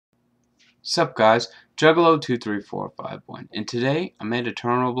Sup guys, Juggalo23451, and today I made a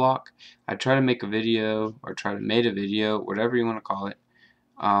terminal block. I tried to make a video, or try to made a video, whatever you want to call it,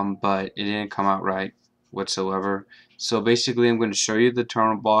 but it didn't come out right whatsoever. So basically I'm going to show you the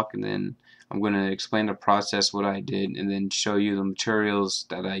terminal block, and then I'm going to explain the process, what I did, and then show you the materials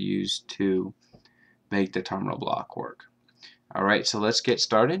that I used to make the terminal block work. Alright, so let's get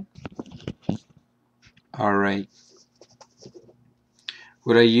started. Alright.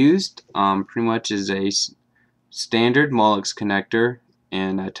 What I used pretty much is a standard Molex connector,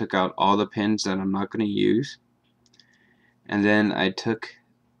 and I took out all the pins that I'm not going to use, and then I took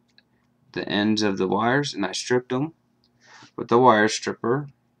the ends of the wires and I stripped them with the wire stripper.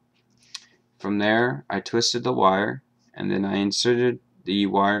 From there I twisted the wire, and then I inserted the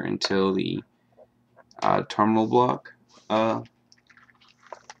wire until the terminal block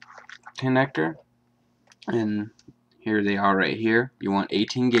connector, and here they are right here. You want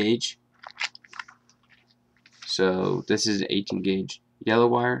 18 gauge. So this is 18 gauge yellow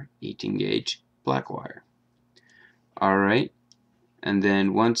wire, 18 gauge black wire. Alright, and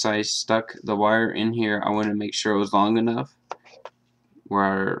then once I stuck the wire in here, I want to make sure it was long enough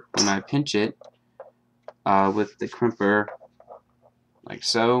where when I pinch it with the crimper like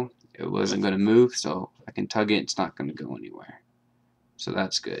so, it wasn't going to move, so I can tug it, it's not going to go anywhere. So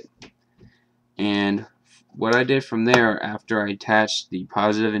that's good. And what I did from there, after I attached the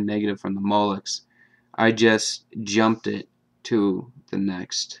positive and negative from the Molex, I just jumped it to the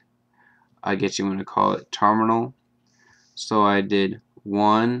next, I guess you want to call it, terminal. So I did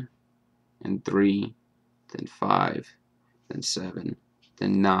 1 and 3, then 5, then 7,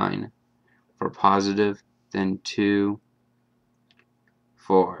 then 9 for positive, then 2,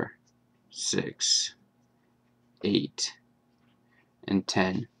 4, 6, 8, and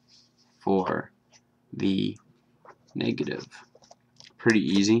 10 for the negative. Pretty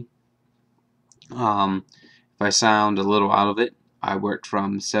easy. If I sound a little out of it, I worked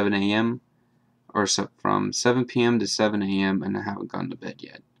from 7 a.m. or from 7 p.m. to 7 a.m. and I haven't gone to bed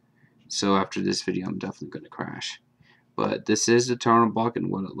yet. So after this video I'm definitely going to crash. But this is the terminal block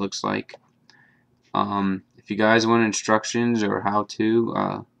and what it looks like. If you guys want instructions or how to,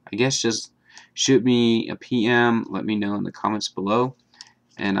 I guess just shoot me a PM, let me know in the comments below.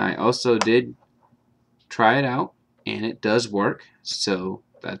 And I also did try it out and it does work, so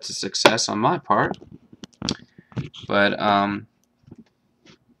that's a success on my part. But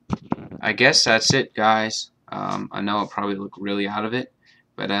I guess that's it, guys. I know I'll probably look really out of it,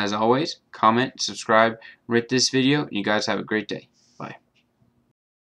 but as always, comment, subscribe, rate this video, and you guys have a great day.